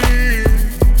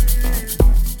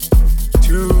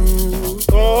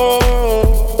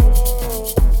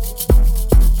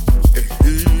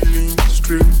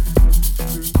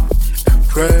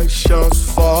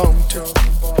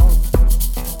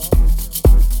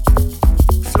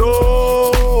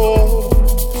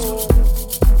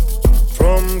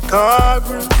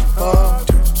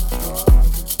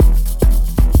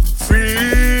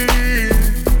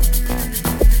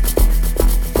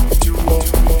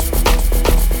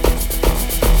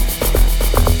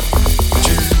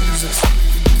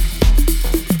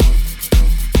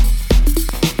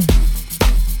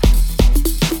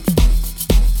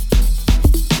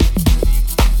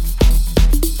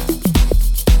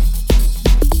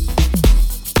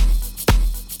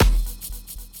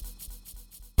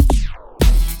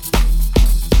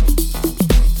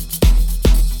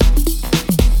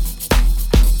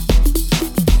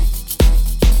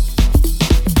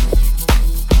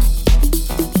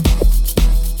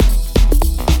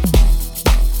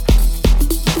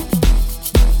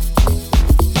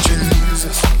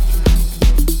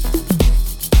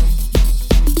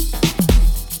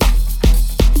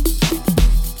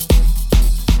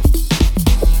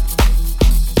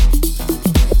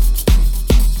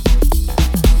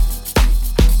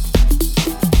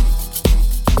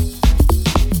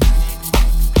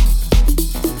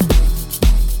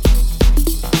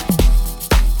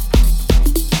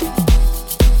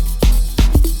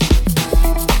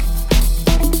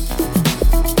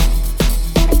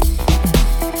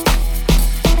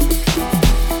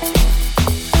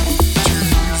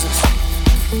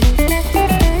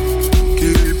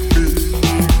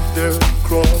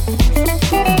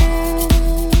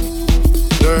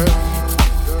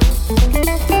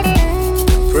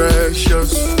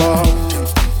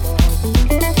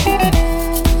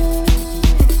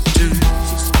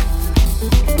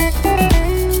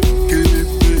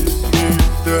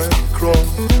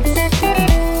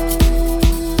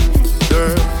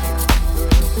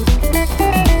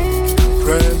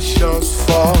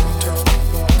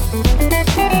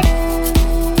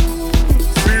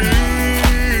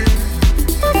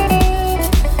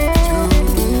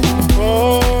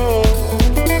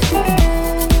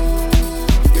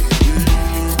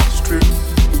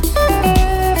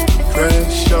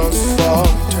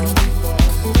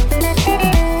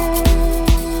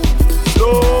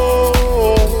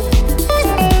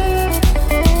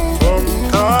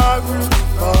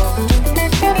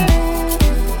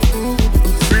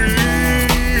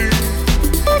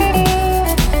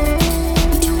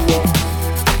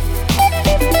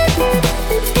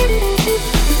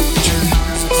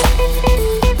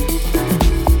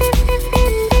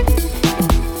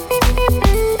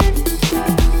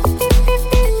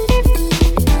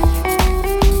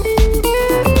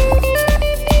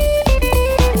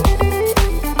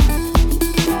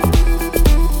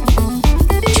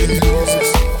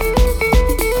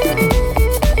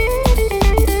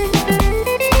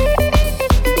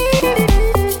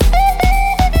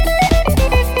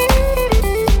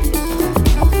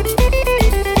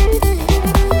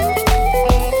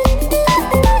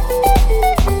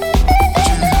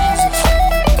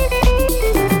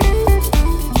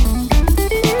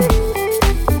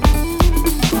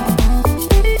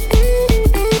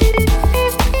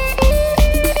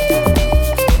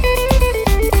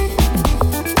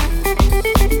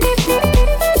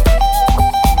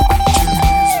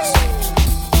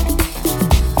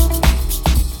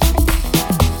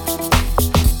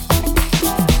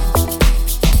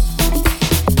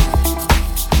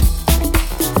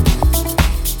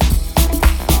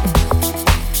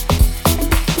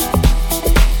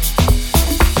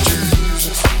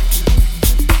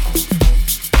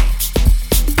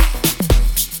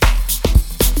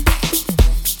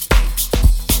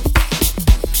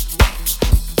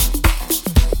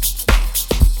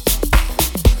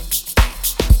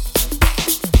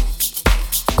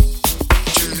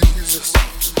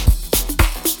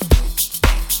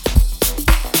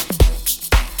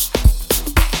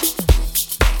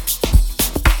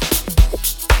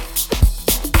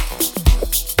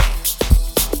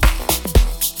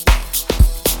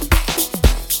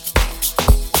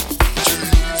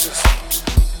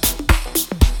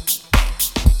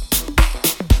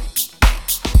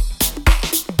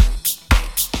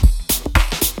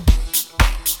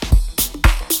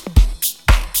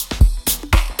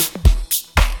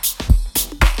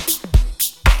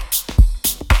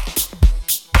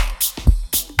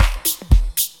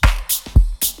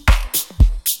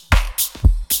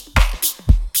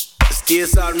Yeah,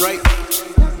 sound right.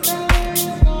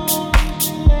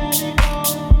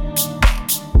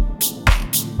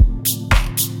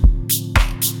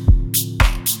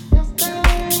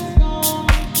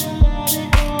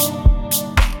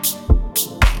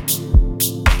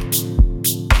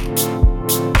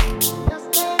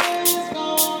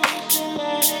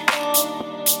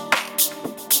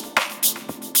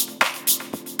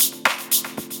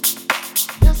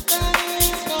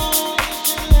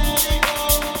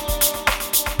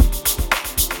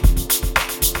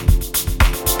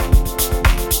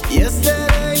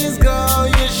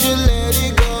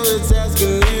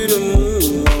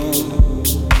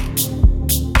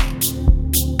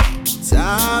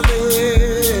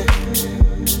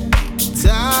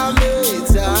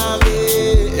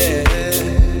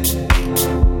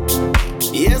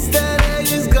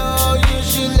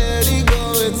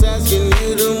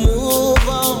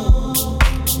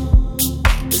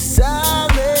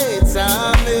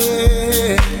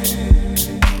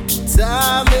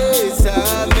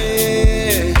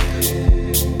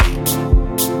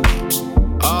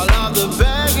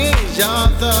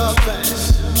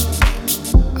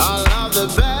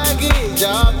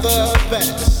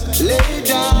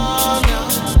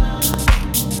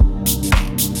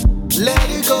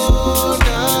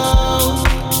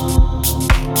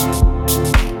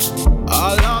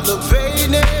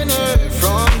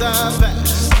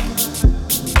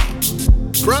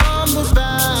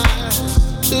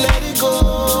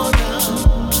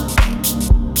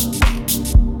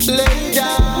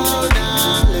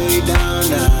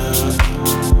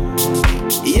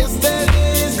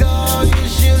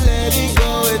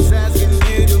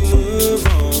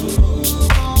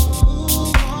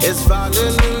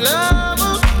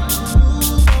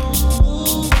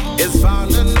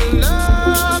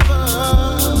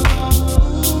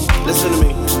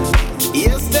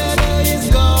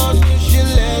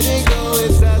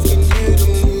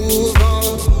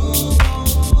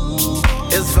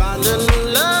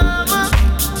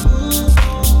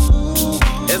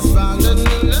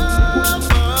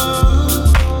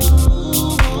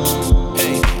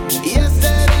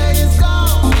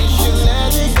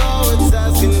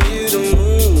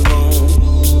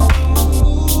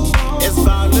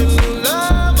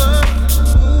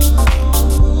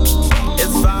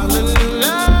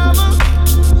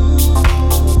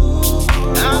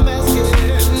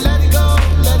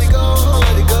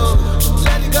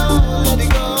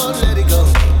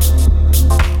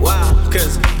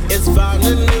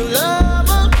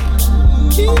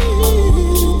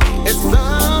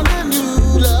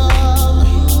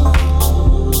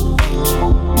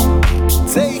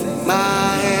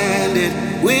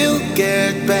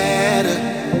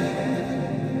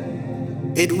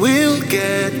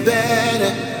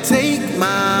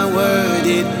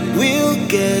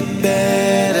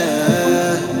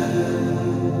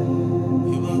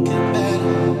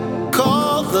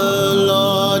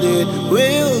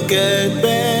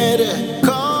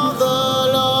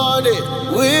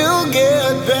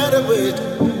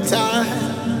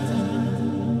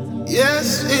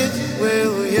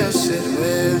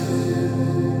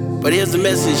 But here's the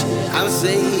message. I'm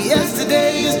saying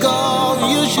yesterday is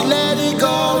gone. You should let it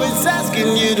go. It's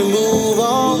asking you to move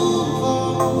on.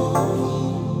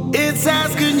 It's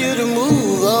asking you to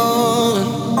move on.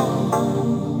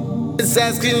 It's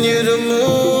asking you to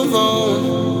move on.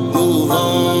 Move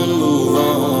on, move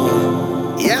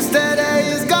on.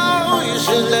 Yesterday is gone. You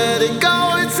should let it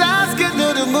go. It's asking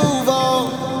you to move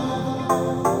on.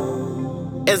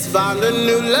 It's found a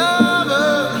new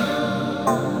lover.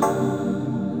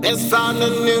 It's found a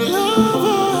new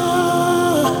lover.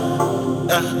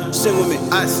 Sing with me.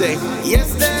 I say,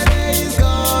 yesterday is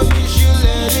gone. You should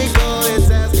let it go. It's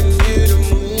asking you to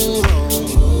move on.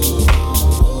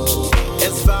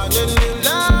 It's found a new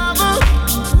lover.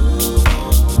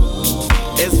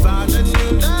 It's found a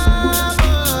new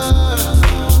lover.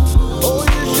 Oh,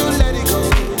 you should let it go.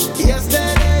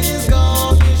 Yesterday is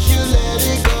gone. You should let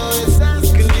it go. It's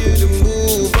asking you to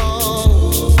move on.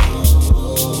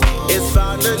 It's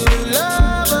found a new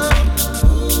lover.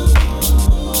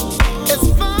 It's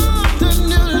found a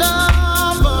new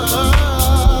lover.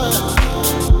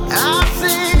 I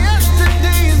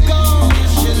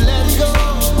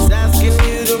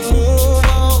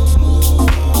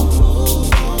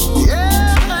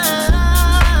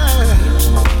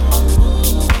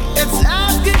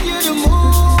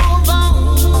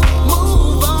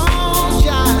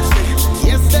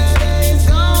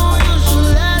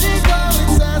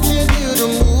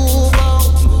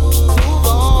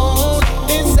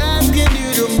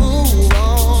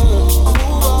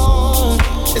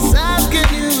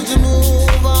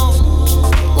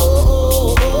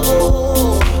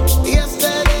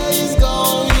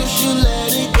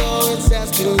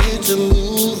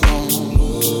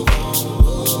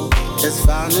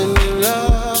found a new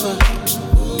lover.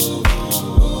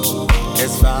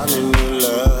 Has found a new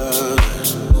lover.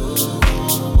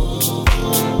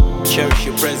 Cherish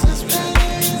your presence, man.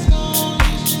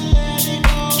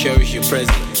 Cherish your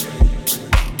presence.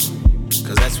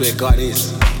 Cause that's where God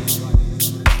is.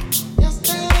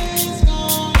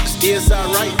 Steer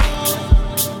sound right.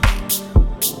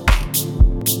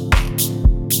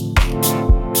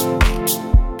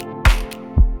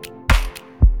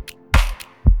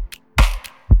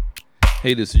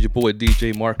 Hey, this is your boy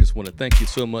DJ Marcus. Want to thank you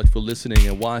so much for listening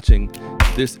and watching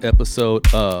this episode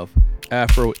of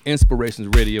Afro Inspirations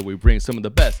Radio. We bring some of the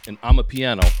best in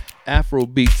Amapiano, Afro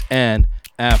beats, and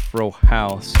Afro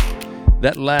house.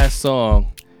 That last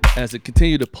song, as it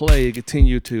continued to play, it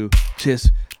continued to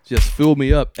just fill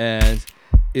me up, as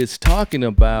it's talking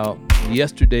about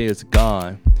yesterday is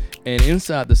gone. And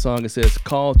inside the song, it says,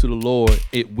 call to the Lord,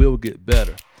 it will get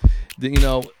better. You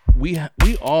know, we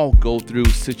all go through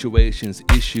situations,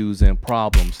 issues, and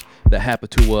problems that happen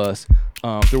to us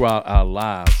throughout our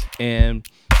lives. And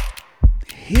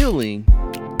healing,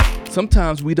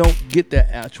 sometimes we don't get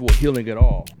that actual healing at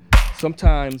all.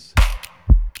 Sometimes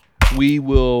we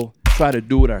will try to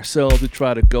do it ourselves. We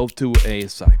try to go to a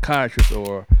psychiatrist,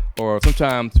 or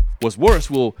sometimes what's worse,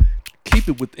 we'll keep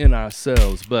it within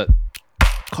ourselves. But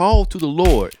call to the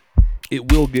Lord,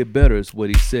 it will get better, is what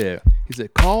he said. He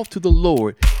said, call to the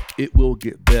Lord, it will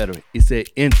get better. He said,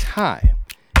 in time,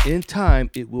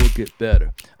 it will get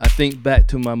better. I think back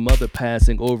to my mother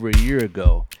passing over a year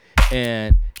ago,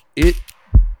 and it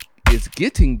is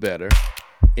getting better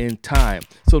in time.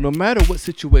 So no matter what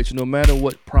situation, no matter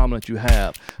what problem that you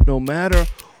have, no matter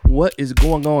what is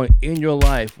going on in your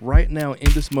life right now,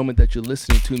 in this moment that you're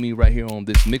listening to me right here on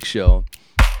this mix show,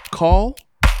 call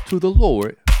to the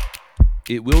Lord,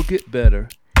 it will get better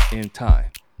in time.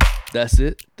 That's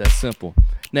it. That's simple.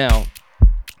 Now,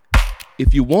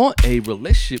 if you want a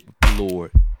relationship with the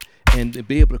Lord and to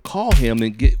be able to call him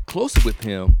and get closer with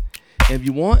him, and if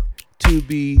you want to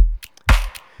be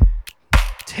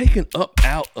taken up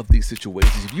out of these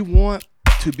situations, if you want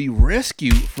to be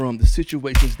rescued from the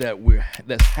situations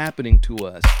that's happening to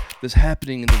us, that's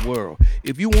happening in the world,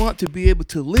 if you want to be able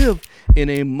to live in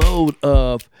a mode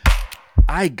of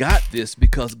I got this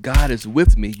because God is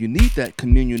with me, you need that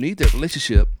communion, you need that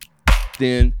relationship,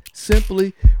 then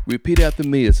simply repeat after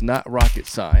me. It's not rocket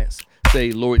science.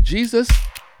 Say, Lord Jesus,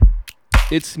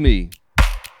 it's me.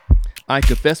 I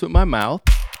confess with my mouth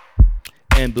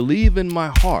and believe in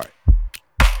my heart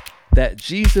that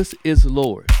Jesus is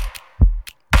Lord.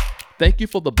 Thank you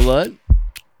for the blood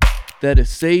that has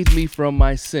saved me from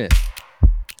my sin.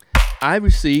 I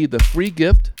receive the free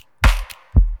gift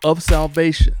of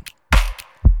salvation,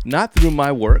 not through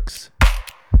my works,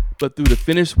 but through the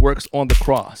finished works on the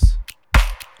cross.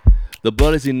 The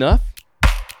blood is enough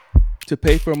to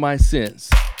pay for my sins.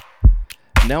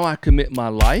 Now I commit my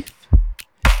life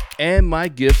and my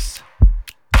gifts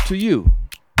to you.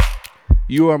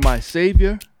 You are my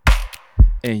Savior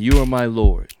and you are my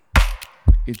Lord.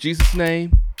 In Jesus'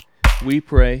 name, we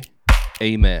pray,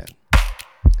 amen.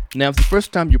 Now, if it's the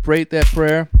first time you prayed that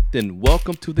prayer, then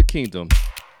welcome to the kingdom.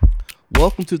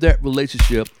 Welcome to that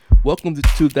relationship. Welcome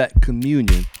to that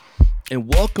communion.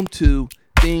 And welcome to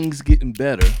things getting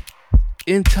better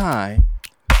in time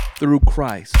through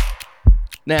Christ.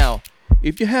 Now,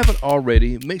 if you haven't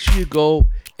already, make sure you go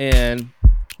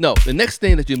the next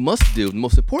thing that you must do, the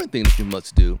most important thing that you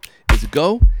must do, is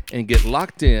go and get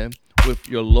locked in with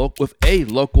a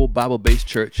local Bible-based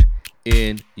church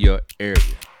in your area.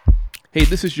 Hey,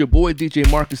 this is your boy DJ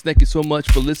Marcus. Thank you so much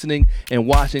for listening and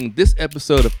watching this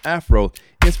episode of Afro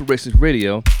Inspirations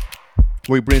Radio,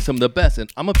 where we bring some of the best in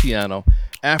Amapiano,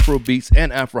 Afro beats,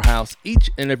 and Afro house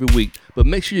each and every week. But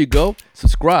make sure you go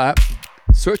subscribe,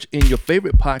 search in your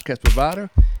favorite podcast provider,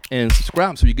 and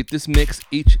subscribe so you get this mix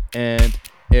each and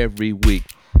every week.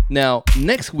 Now,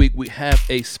 next week we have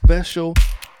a special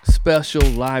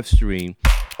live stream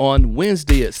on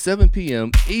Wednesday at 7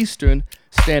 p.m. Eastern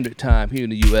Standard Time here in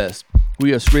the U.S.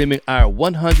 We are streaming our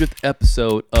 100th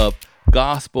episode of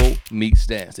Gospel Meets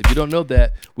Dance. If you don't know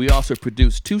that, we also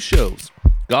produce two shows,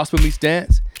 Gospel Meets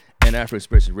Dance and Afro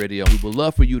Inspirations Radio. We would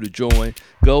love for you to join.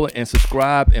 Go and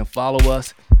subscribe and follow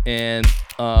us, and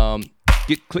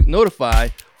click notify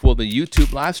for the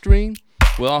YouTube live stream.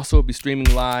 We'll also be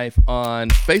streaming live on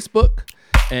Facebook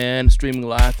and streaming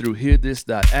live through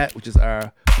hearthis.at, which is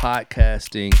our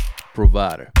podcasting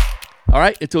provider. All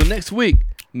right, until next week,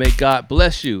 may God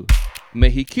bless you, may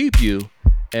he keep you,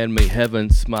 and may heaven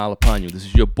smile upon you. This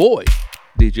is your boy,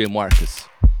 DJ Marcus,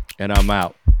 and I'm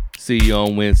out. See you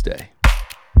on Wednesday.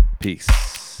 Peace.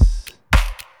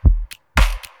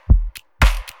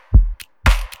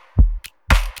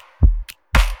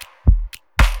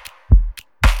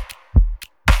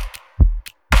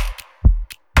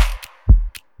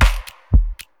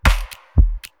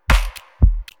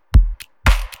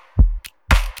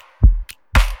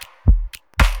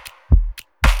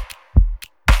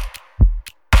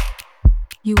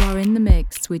 You are in the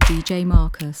mix with DJ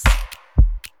Marcus.